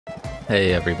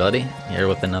Hey everybody, here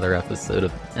with another episode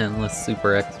of Endless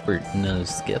Super Expert No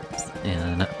Skips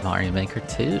in Mario Maker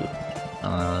 2.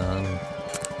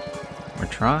 We're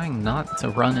trying not to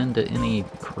run into any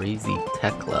crazy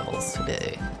tech levels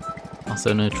today.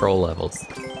 Also no troll levels.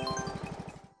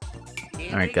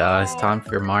 Alright guys, time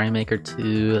for your Mario Maker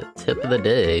 2 tip of the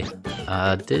day.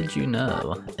 Did you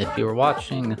know, if you were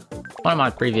watching one of my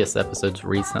previous episodes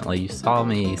recently, you saw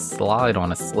me slide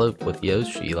on a slope with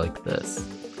Yoshi like this.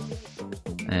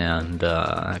 And,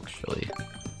 actually,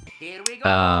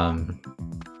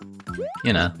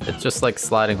 you know, it's just like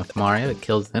sliding with Mario, it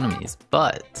kills enemies,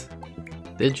 but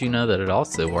did you know that it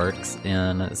also works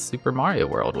in Super Mario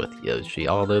World with Yoshi,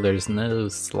 although there's no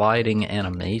sliding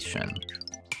animation?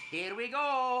 Here we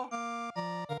go!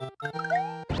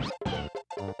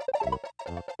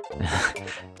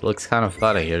 It looks kind of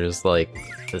funny, you're just like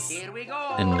this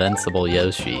invincible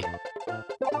Yoshi.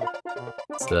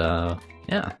 So,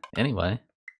 yeah, anyway.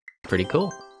 Pretty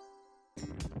cool.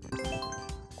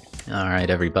 Alright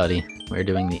everybody, we're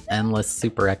doing the Endless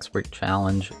Super Expert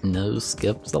Challenge, no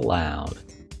skips allowed.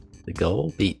 The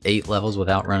goal, beat 8 levels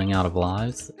without running out of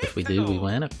lives. If we do, we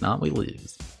win, if not, we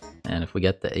lose. And if we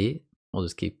get to 8, we'll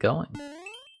just keep going.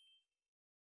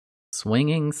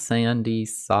 Swinging Sandy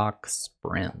Sock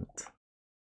Sprint.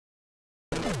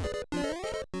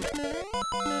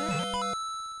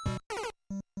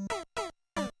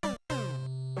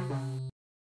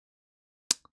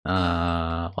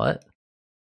 What?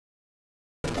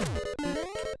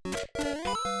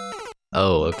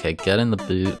 Oh, okay, get in the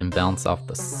boot and bounce off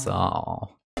the saw.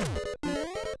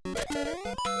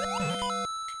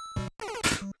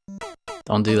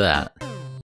 Don't do that.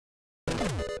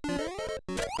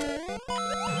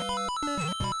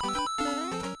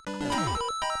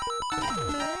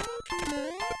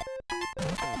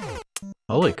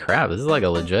 Holy crap, this is like a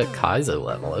legit Kaizo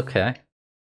level, okay.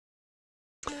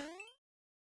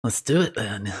 Let's do it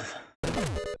then.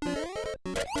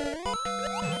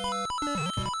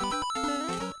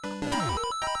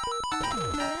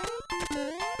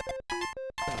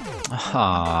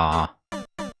 Ah.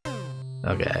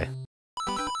 Okay.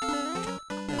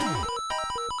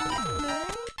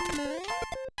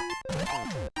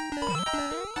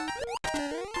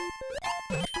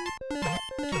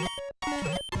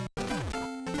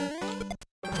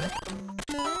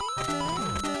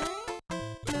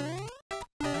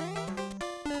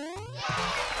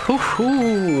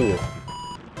 Woohoo!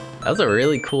 That was a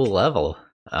really cool level.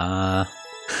 I'm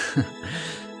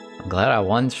glad I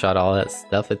one-shot all that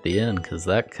stuff at the end, because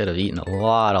that could have eaten a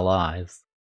lot of lives.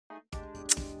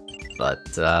 But,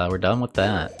 we're done with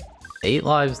that. 8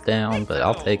 lives down, but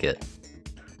I'll take it.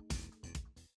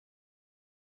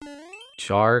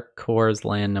 Char Cores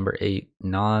Land number 8,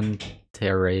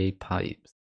 Non-Terre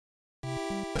Pipes.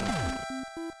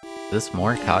 Is this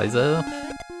more Kaizo?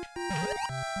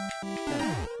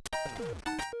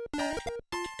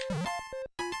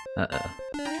 Uh-oh.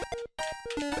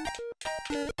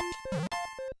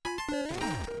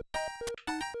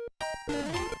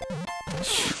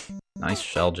 Nice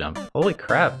shell jump. Holy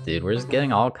crap, dude, we're just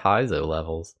getting all Kaizo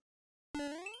levels.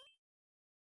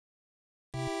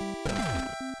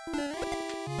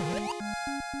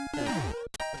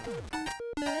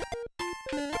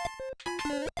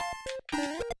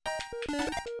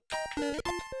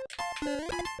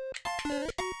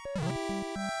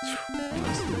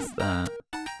 Almost missed that.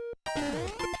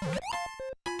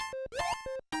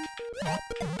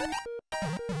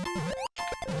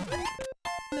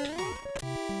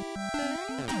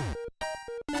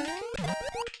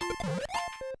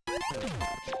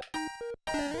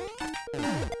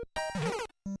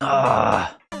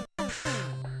 Ah.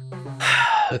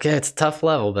 Okay, it's a tough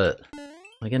level, but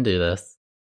we can do this.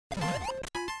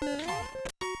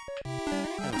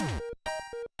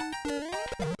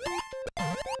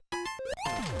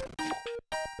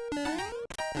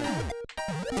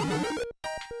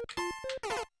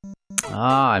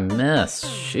 Ah, I missed.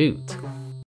 Shoot.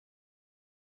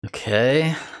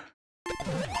 Okay.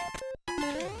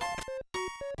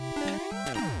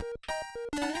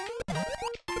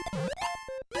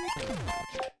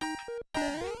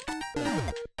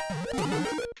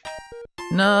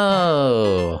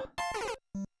 No!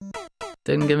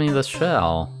 Didn't give me the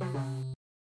shell.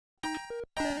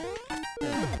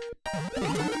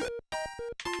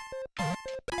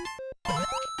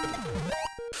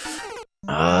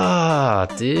 Ah,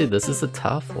 dude, this is a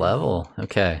tough level.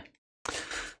 Okay.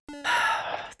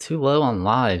 Too low on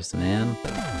lives, man.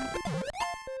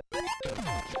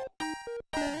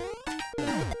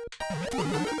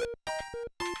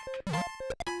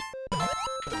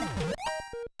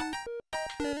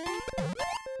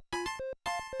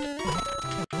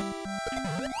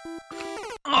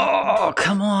 Oh,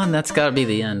 come on, that's gotta be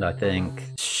the end, I think.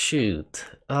 Shoot.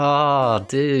 Oh,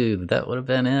 dude, that would have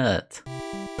been it.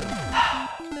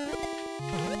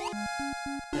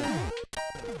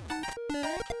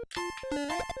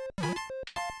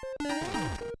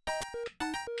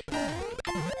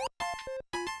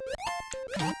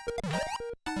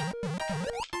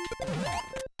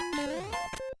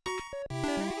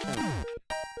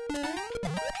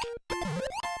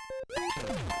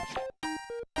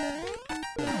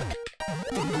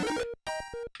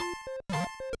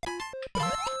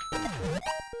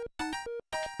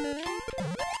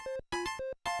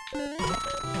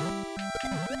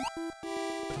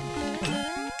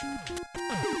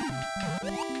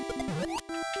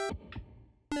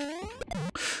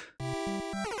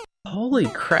 Holy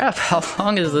crap, how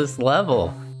long is this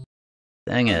level?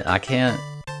 Dang it, I can't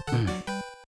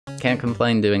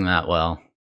complain doing that well.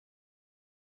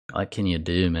 What can you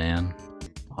do, man?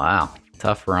 Wow,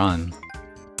 tough run.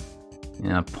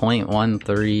 Yeah,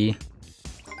 0.13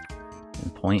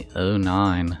 and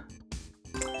 0.09.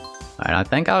 Alright, I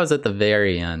think I was at the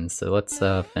very end, so let's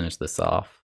finish this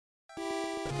off.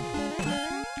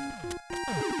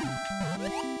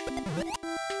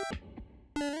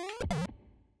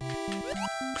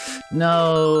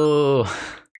 No!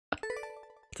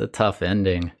 It's a tough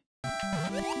ending.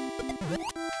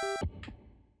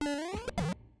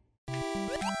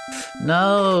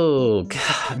 No!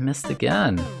 God, I missed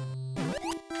again.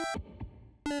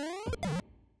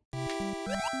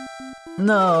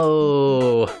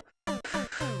 No!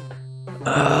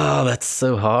 Oh, that's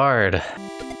so hard.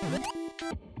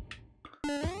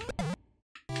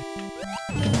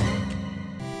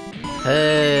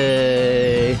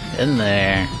 Hey, in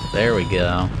there. There we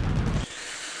go.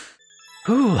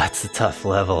 Whew, that's a tough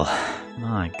level.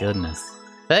 My goodness.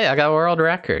 Hey, I got a world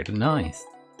record. Nice.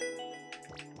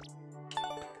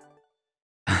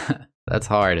 That's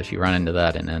hard if you run into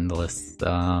that in Endless.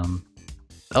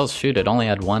 Oh shoot, it only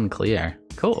had one clear.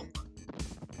 Cool.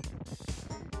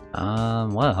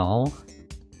 Well,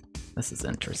 this is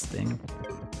interesting.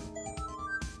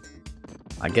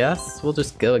 I guess we'll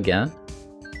just go again.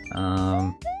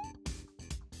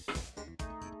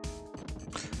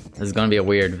 This is gonna be a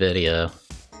weird video.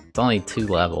 It's only 2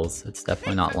 levels. It's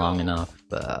definitely not long enough.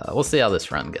 We'll see how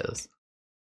this run goes.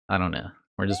 I don't know.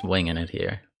 We're just winging it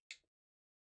here.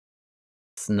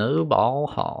 Snowball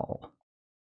Hall.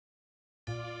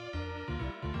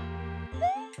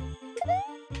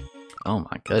 Oh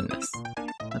my goodness.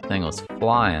 That thing was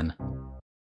flying.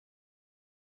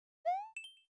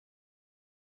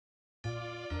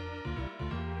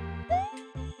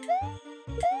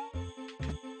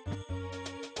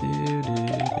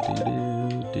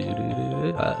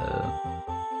 Uh-oh.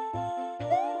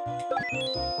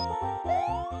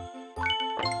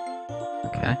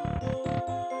 Okay.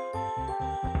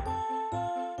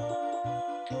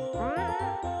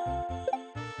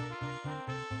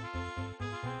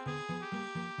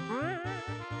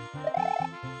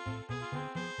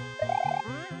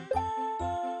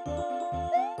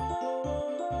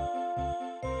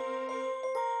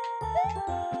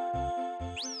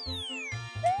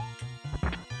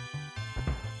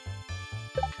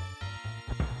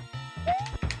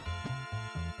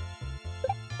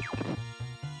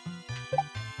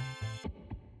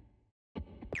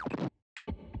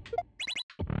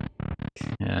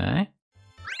 Okay.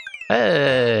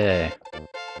 Hey!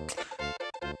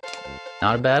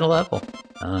 Not a bad level.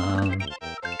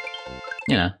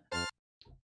 You know.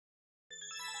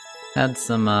 Had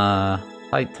some,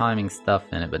 tight timing stuff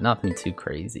in it, but nothing too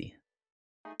crazy.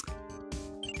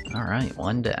 Alright,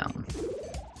 1 down.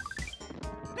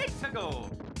 Let's go.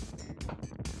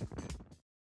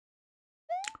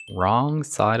 Wrong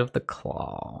side of the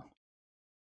claw.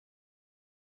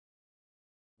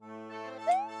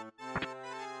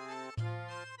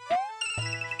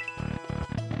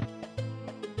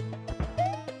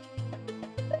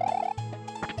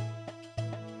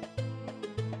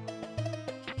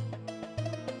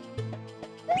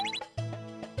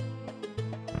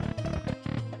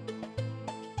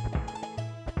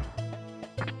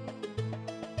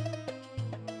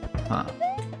 Huh.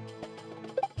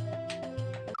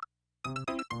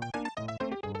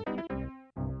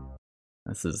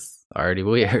 This is already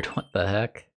weird. What the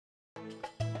heck?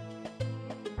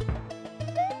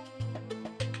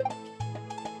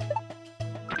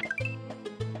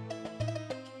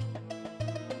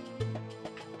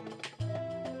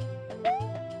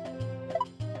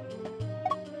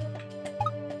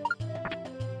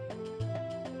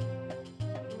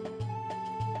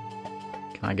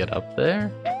 Can I get up there?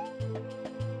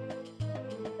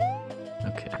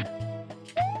 Okay.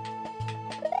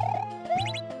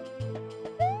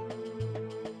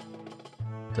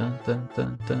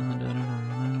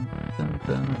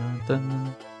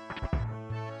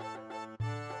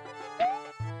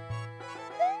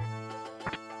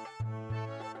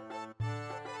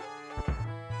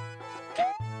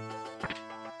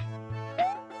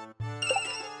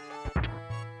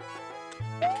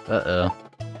 Uh-oh.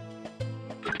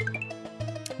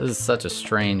 This is such a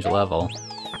strange level.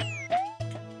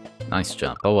 Nice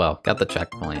jump. Oh well, got the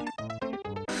checkpoint.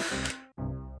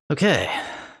 Okay.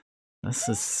 This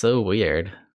is so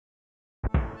weird.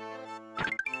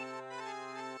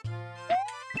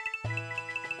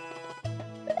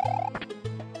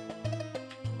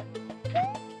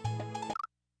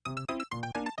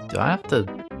 Do I have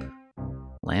to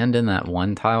land in that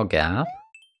one tile gap?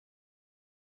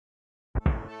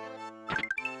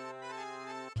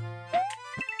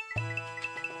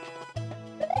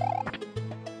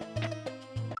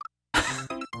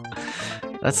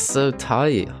 That's so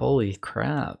tight, holy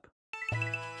crap.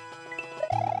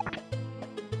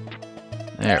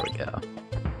 There we go.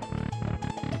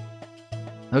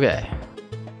 Okay.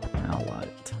 Now what?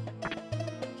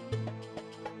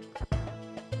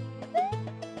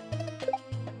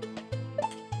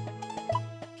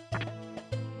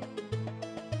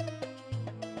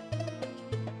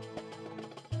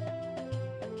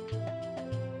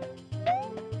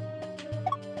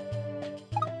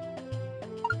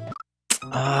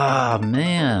 Ah,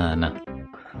 man.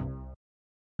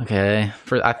 Okay,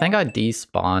 I think I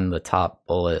despawned the top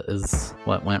bullet is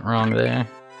what went wrong there.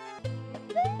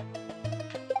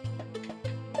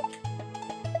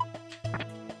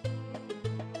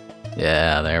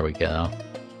 Yeah, there we go.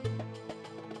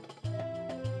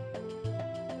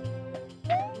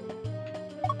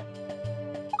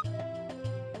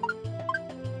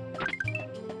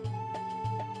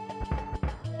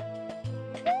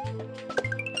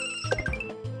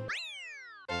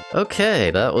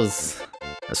 Okay, that was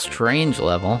a strange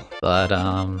level, but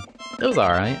it was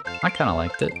alright. I kinda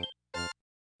liked it.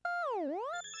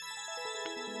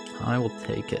 I will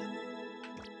take it.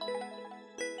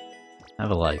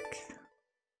 Have a like.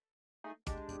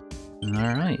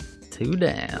 Alright, 2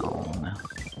 down.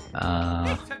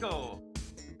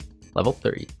 Level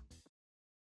 3.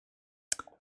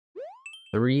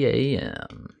 3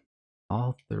 AM.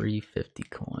 All 350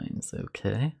 coins,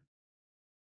 okay.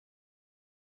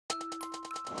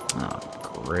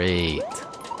 Oh, great.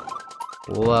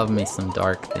 Love me some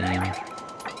dark theme.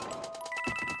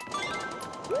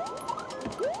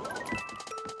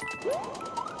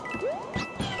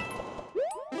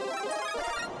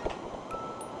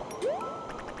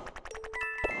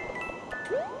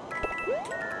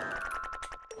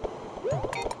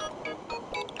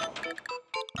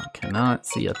 I cannot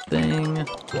see a thing.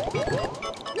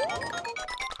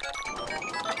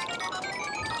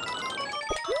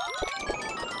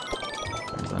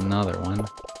 Another one.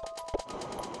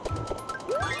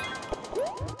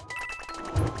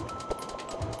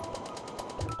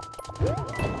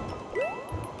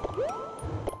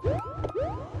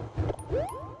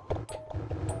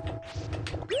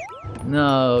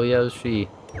 No, Yoshi.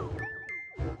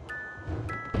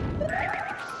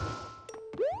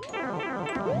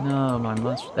 No, my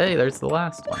mushroom. Hey, there's the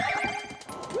last one.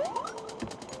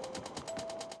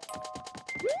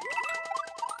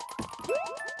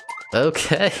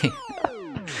 Okay.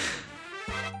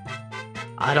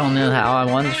 I don't know how I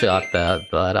one-shot that,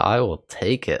 but I will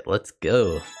take it. Let's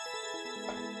go.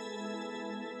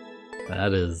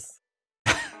 That is...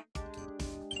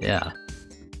 yeah.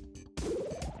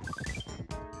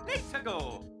 Let's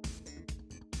go.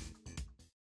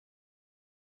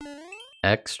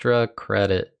 Extra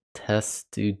credit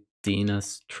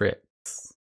Testudinous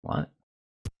tricks. What?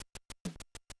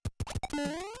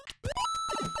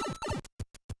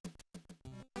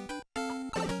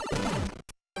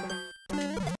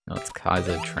 No, it's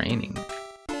Kaizo training.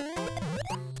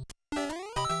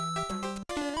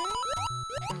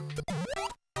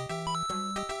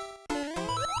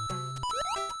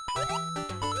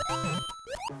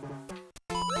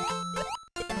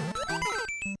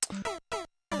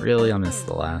 Really, I missed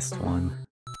the last one.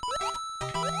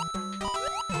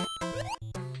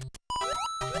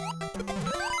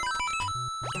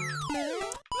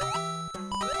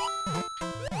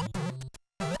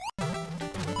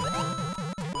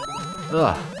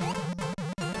 Ugh.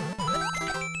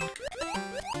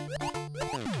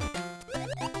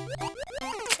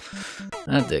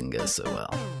 That didn't go so well.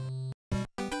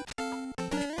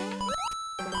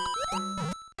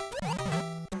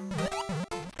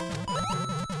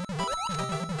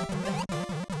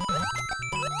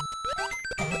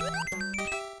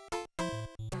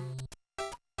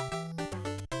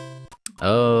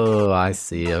 Oh, I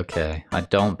see, okay. I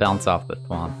don't bounce off the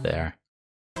swamp there.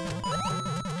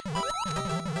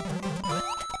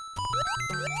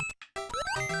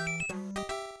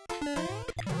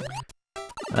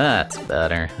 That's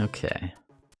better, okay.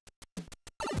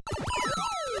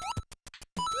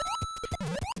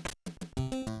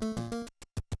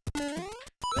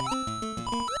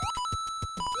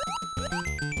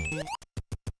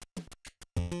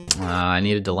 I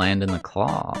needed to land in the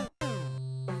claw.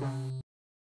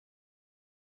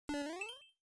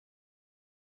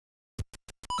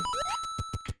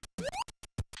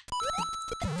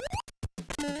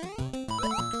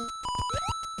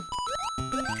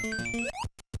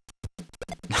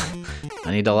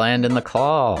 I need to land in the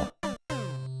claw.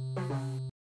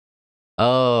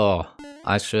 Oh,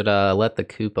 I should let the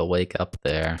Koopa wake up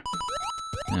there.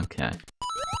 Okay.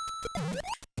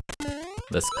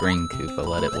 This green Koopa,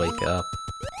 let it wake up.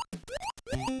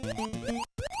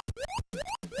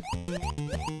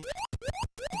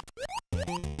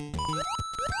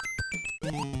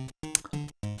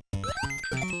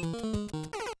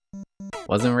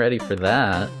 Wasn't ready for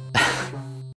that.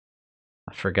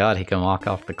 I forgot he can walk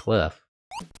off the cliff.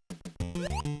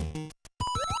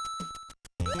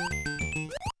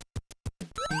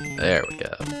 There we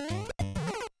go.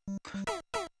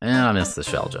 And I missed the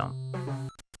shell jump.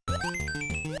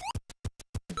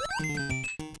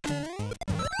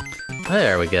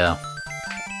 There we go.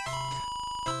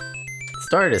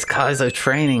 Started as Kaizo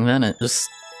training, then it just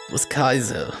was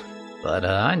Kaizo. But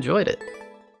I enjoyed it.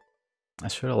 I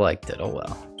should have liked it, oh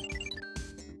well.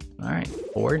 Alright,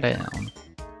 4 down.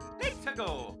 Let's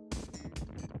go.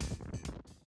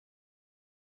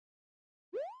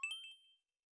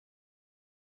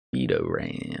 Speedo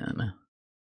ran.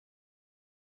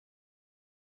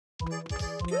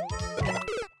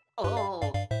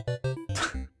 Oh.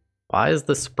 Why is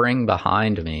the spring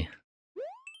behind me?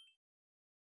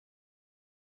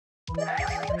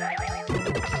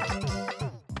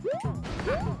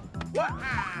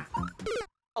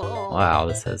 Wow,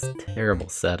 this has terrible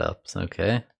setups,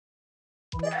 okay.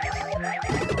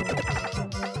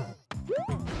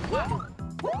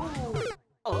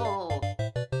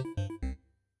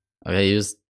 Okay,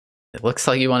 it looks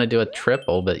like you want to do a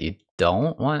triple, but you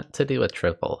don't want to do a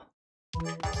triple.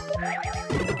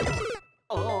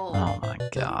 Oh my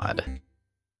god.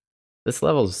 This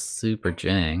level's super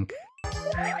jank.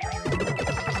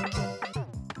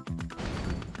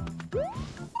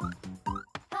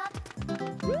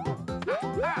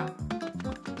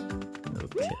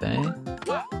 Okay.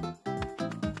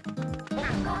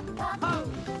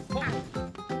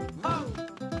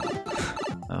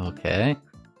 Okay.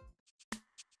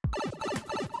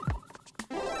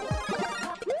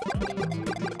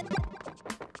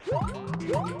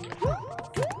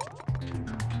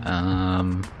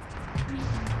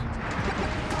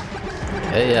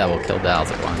 Okay, yeah, we'll kill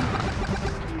Bowser, why not?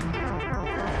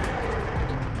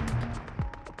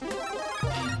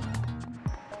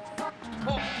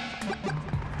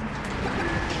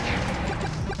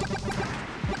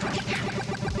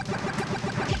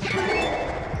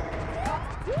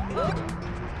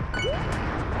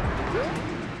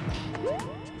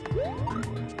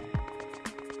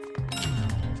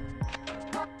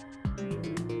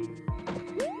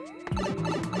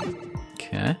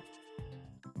 Okay.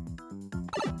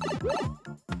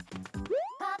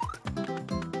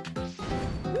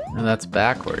 And that's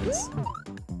backwards.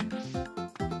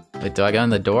 Wait, do I go in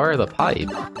the door or the pipe?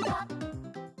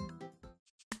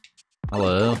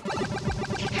 Hello?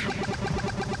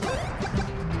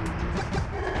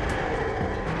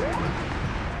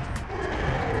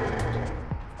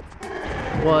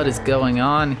 What is going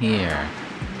on here?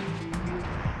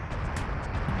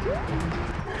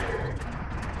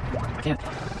 I can't...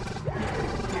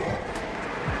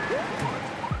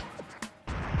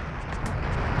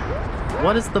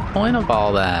 What is the point of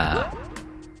all that?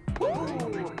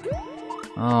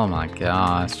 Oh my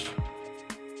gosh.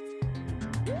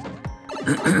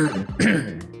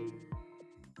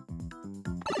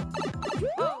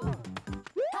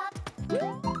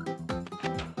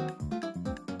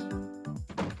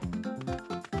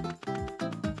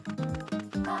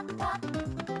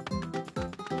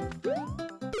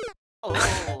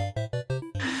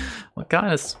 What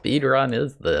kind of speedrun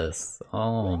is this?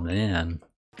 Oh man.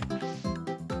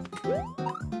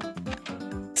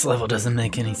 This level doesn't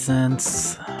make any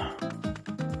sense.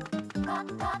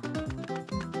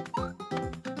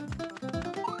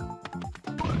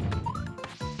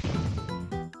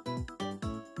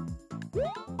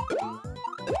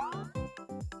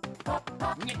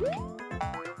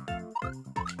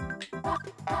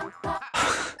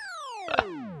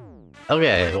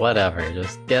 Okay, whatever.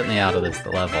 Just get me out of this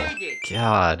level.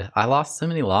 God, I lost so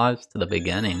many lives to the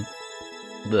beginning.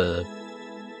 The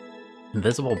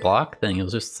invisible block thing, it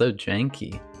was just so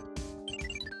janky.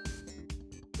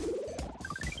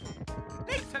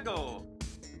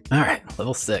 Alright,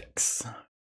 level 6.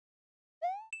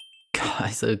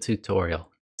 Kaizo tutorial.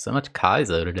 So much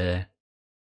Kaizo today.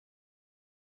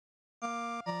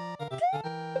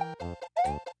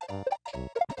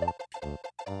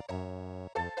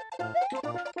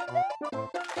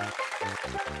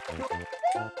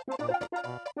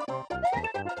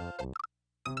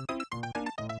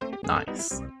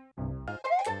 Nice.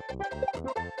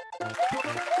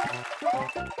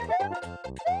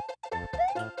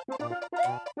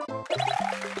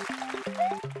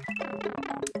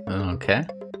 Okay.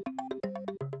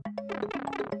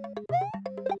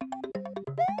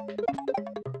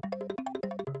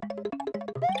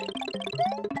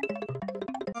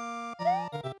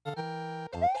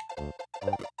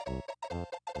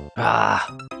 Ah.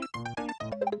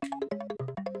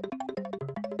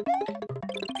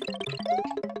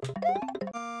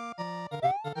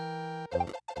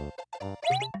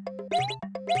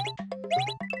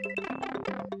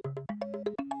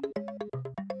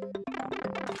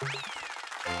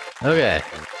 Okay.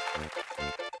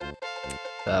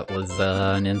 That was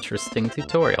an interesting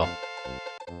tutorial.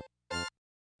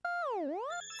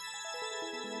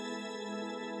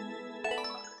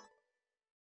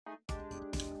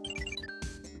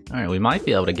 Alright, we might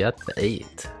be able to get to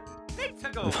 8.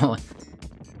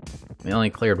 We only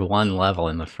cleared 1 level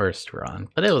in the first run,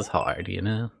 but it was hard, you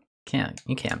know?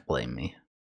 You can't blame me.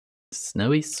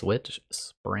 Snowy Switch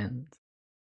Sprint.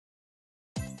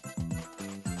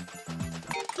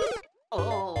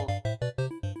 Oh.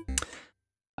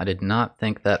 I did not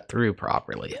think that through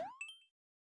properly.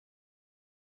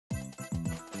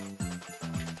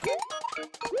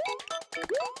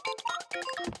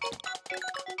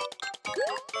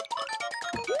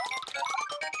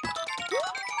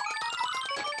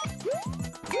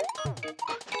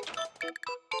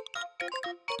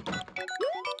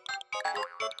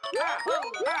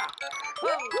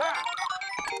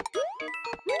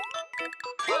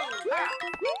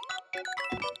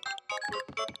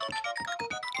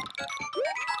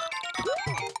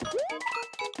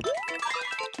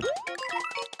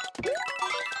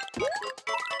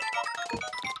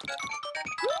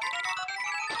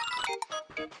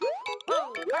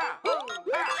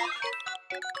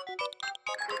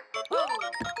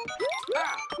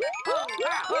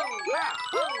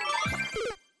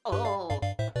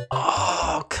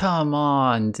 Oh, come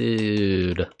on,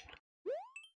 dude.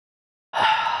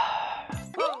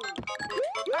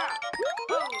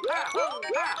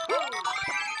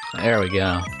 There we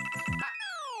go.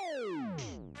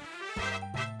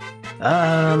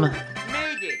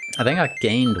 I think I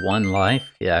gained 1 life.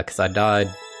 Yeah, because I died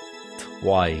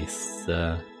twice.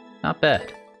 Not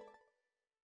bad.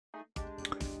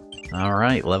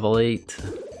 Alright, level 8.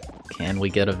 Can we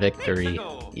get a victory?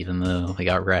 Even though we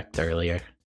got wrecked earlier.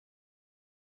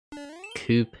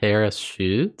 Coup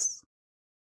parachutes?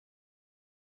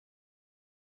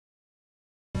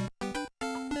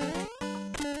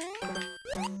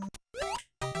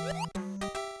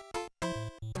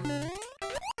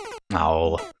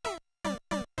 Oh.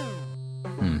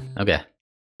 Okay.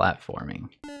 Platforming.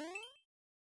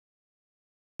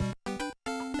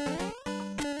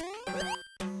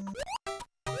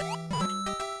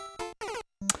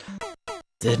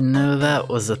 Didn't know that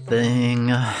was a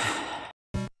thing.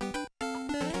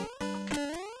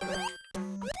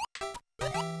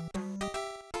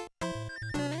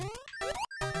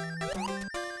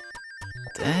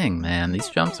 Dang, man, these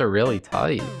jumps are really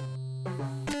tight.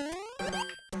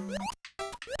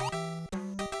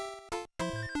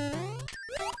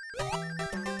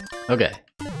 Okay.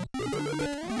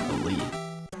 Elite.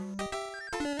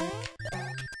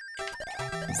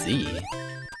 Z.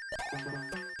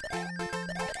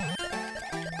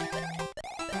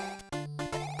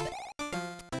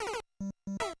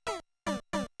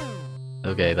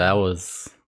 Okay, that was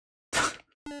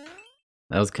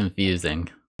that was confusing.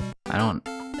 I don't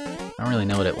really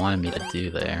know what it wanted me to do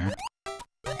there.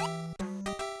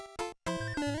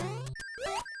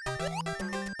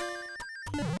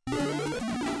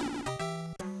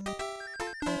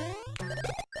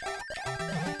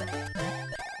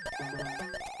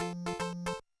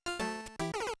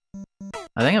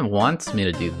 I think it wants me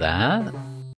to do that.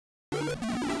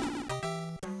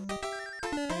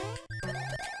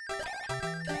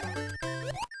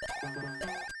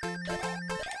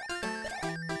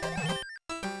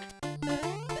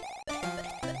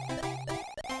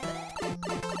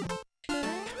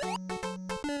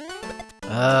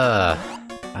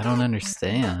 I don't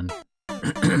understand.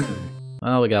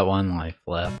 Well, we got one life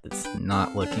left. It's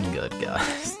not looking good,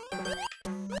 guys.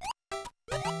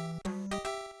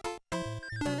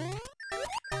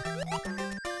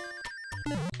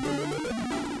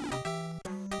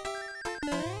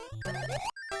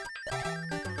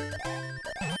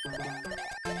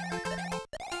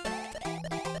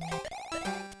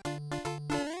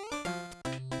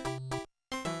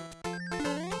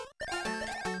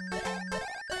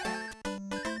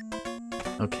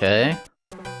 Okay.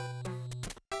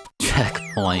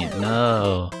 Checkpoint,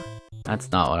 no.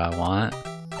 That's not what I want.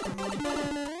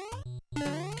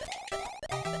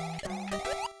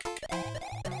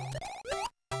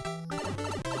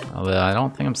 Although I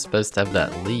don't think I'm supposed to have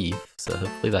that leaf, so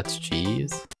hopefully that's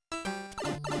cheese.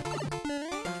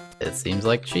 It seems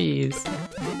like cheese.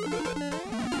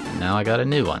 And now I got a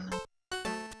new one.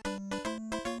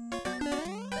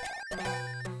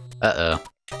 Uh-oh.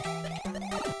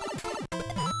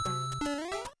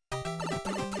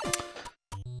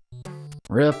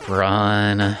 Rip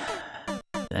run.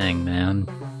 Dang, man.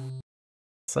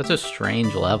 Such a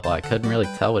strange level, I couldn't really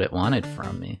tell what it wanted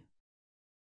from me.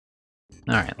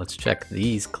 Alright, let's check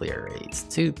these clear rates.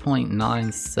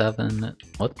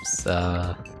 2.97, whoops,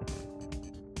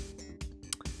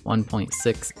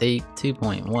 1.68,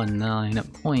 2.19,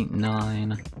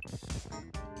 0.9,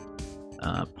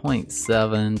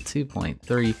 0.7,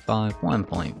 2.35,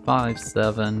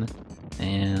 1.57,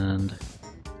 and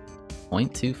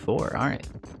 0.24. Alright,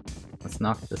 let's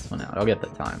knock this one out. I'll get the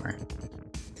timer.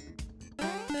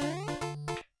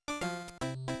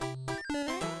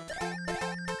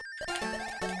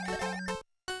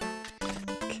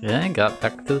 Okay, got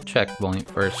back to the checkpoint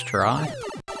first try.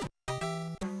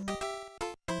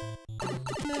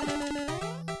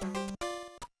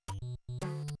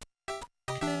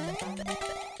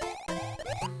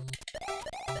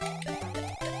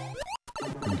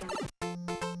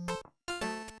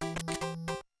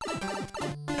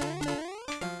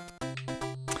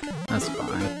 That's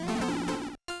fine.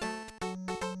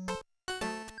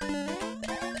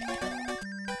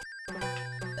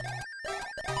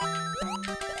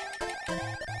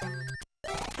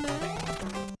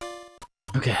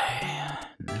 Okay,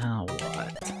 now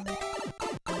what?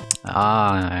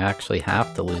 Ah, I actually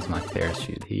have to lose my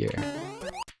parachute here.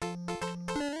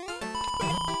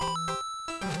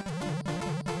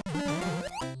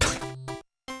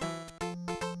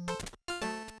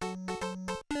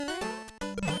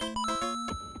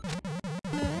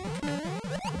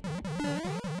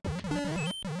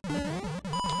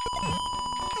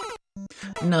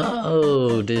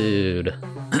 No, dude.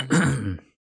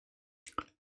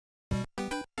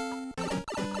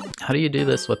 How do you do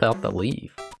this without the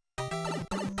leaf?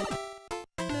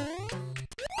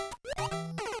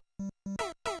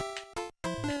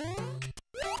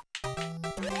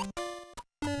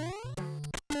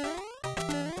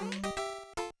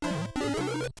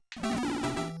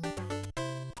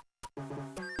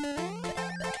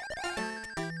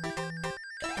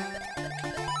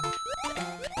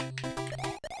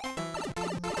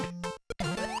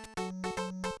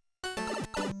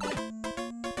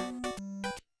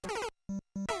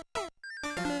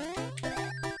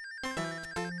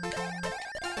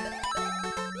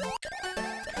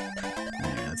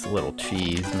 It's a little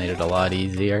cheese, made it a lot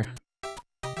easier.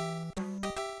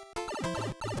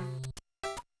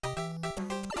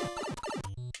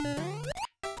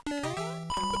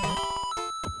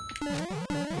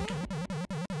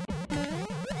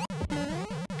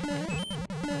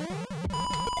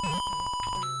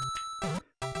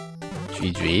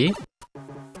 GG.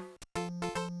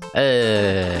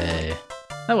 Hey,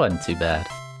 that wasn't too bad.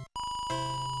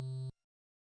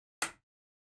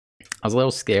 I was a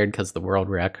little scared because the world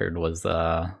record was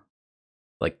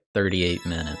like 38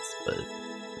 minutes, but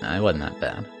nah, it wasn't that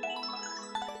bad.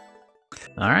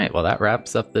 Alright, well that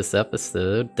wraps up this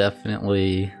episode.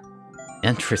 Definitely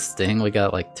interesting. We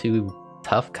got like 2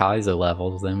 tough Kaizo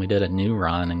levels, then we did a new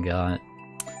run and got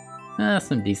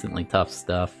some decently tough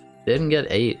stuff. Didn't get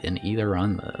 8 in either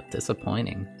run though,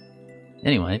 disappointing.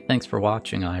 Anyway, thanks for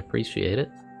watching, I appreciate it.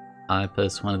 I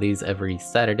post one of these every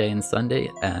Saturday and Sunday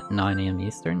at 9 AM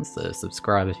Eastern, so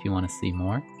subscribe if you want to see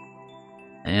more.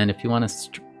 And if you want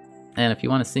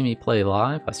to see me play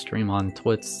live, I stream on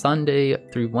Twitch Sunday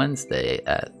through Wednesday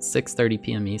at 6:30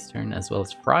 PM Eastern, as well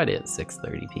as Friday at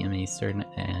 6:30 PM Eastern,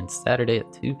 and Saturday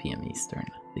at 2 PM Eastern.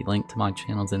 The link to my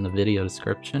channel is in the video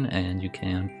description, and you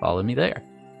can follow me there.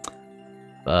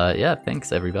 But yeah,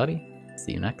 thanks everybody.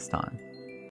 See you next time.